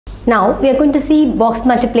Now we are going to see box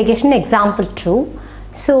multiplication example 2.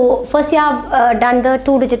 So first you have done the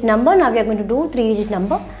 2-digit number. Now we are going to do 3-digit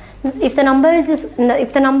number. If the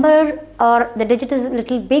number or the digit is a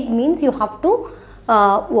little big, means you have to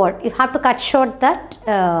You have to cut short that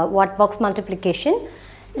box multiplication.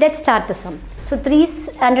 Let's start the sum. So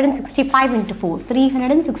 365 into 4.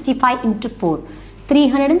 365 into 4.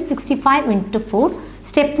 365 into 4.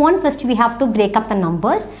 Step 1, first we have to break up the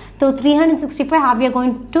numbers. So 365, how we are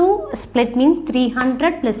going to split means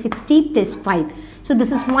 300 plus 60 plus 5. So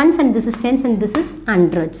this is ones and this is tens and this is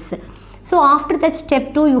hundreds. So after that,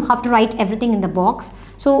 step 2, you have to write everything in the box.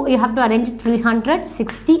 So you have to arrange 300,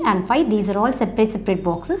 60 and 5. These are all separate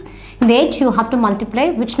boxes. In the edge, you have to multiply.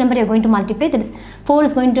 Which number you are going to multiply? That is 4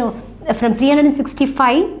 is going to, from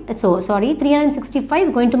 365, 365 is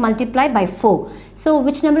going to multiply by 4. So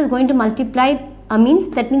which number is going to multiply?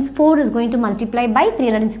 That means 4 is going to multiply by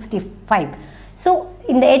 365. So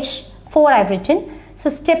in the edge 4 I have written. So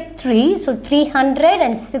step 3, so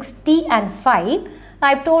 360 and 5.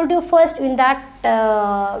 I have told you first in that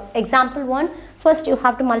example 1, first you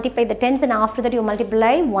have to multiply the tens and after that you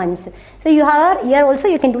multiply ones. So you have here also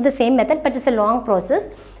you can do the same method, but it's a long process.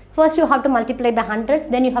 First you have to multiply by hundreds,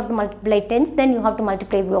 then you have to multiply tens, then you have to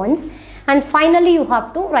multiply ones, and finally you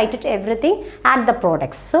have to write it everything, add the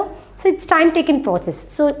products. So it's time taking process.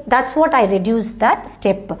 So that's what I reduced that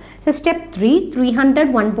step. So step 3,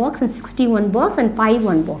 300 one box and 61 box and 5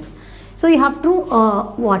 one box. So you have to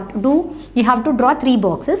you have to draw 3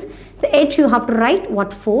 boxes. The edge you have to write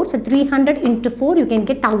 4. So 300 into 4 you can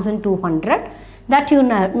get 1200. That you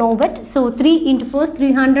know it. So 3 into 4,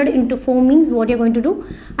 300 into 4 means what you are going to do.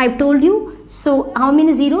 I have told you. So how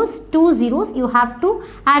many zeros? 2 zeros you have to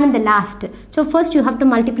add in the last. So first you have to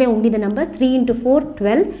multiply only the numbers. 3 into 4,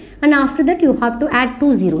 12, and after that you have to add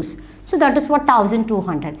 2 zeros. So that is what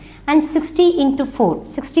 1200. And 60 into 4,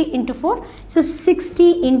 60 into 4. So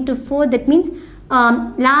 60 into 4, that means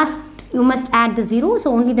last you must add the 0.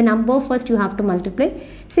 So only the number first you have to multiply.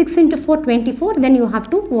 6 into 4, 24. Then you have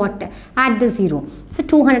to add the 0. So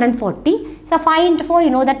 240. So 5 into 4, you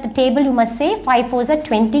know that the table you must say 5 4s are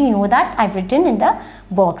 20. You know that I've written in the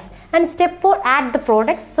box. And step 4, add the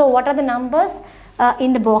products. So what are the numbers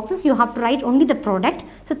in the boxes? You have to write only the product.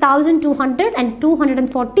 So 1200 and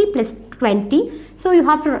 240 plus 20. So you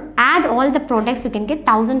have to add all the products, you can get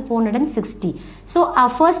 1460. So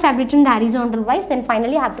first I have written the horizontal wise, then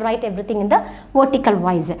finally I have to write everything in the vertical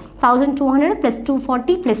wise. 1200 plus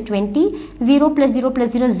 240 plus 20, 0 plus 0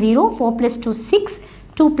 plus 0, 0, 4 plus 2, 6,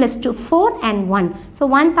 2 plus 2, 4 and 1. So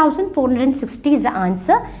 1460 is the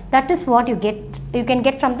answer. That is what you can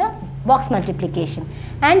get from the box multiplication.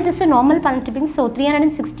 And this is a normal multiplication. So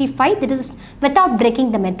 365, that is without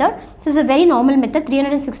breaking the method. This is a very normal method.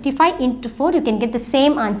 365 into 4, you can get the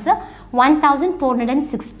same answer,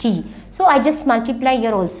 1460. So I just multiply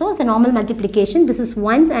here also. It's a normal multiplication. This is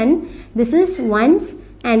ones and this is ones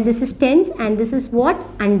and this is tens and this is what?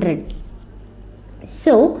 Hundreds.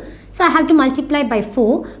 So I have to multiply by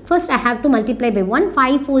 4. First I have to multiply by 1.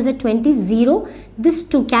 5 4s are 20, 0. This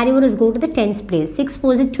 2 carryovers go to the tens place. 6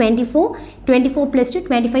 4s are 24. 24 plus 2,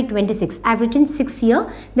 25, 26. I have written 6 here.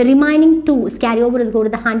 The remaining 2 carryovers go to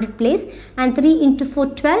the 100 place. And 3 into 4,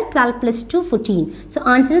 12. 12 plus 2, 14. So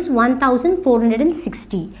answer is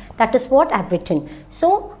 1460. That is what I have written.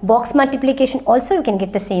 So box multiplication also you can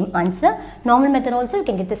get the same answer. Normal method also you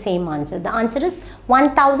can get the same answer. The answer is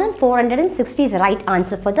 1460 is the right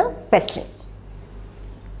answer for the question.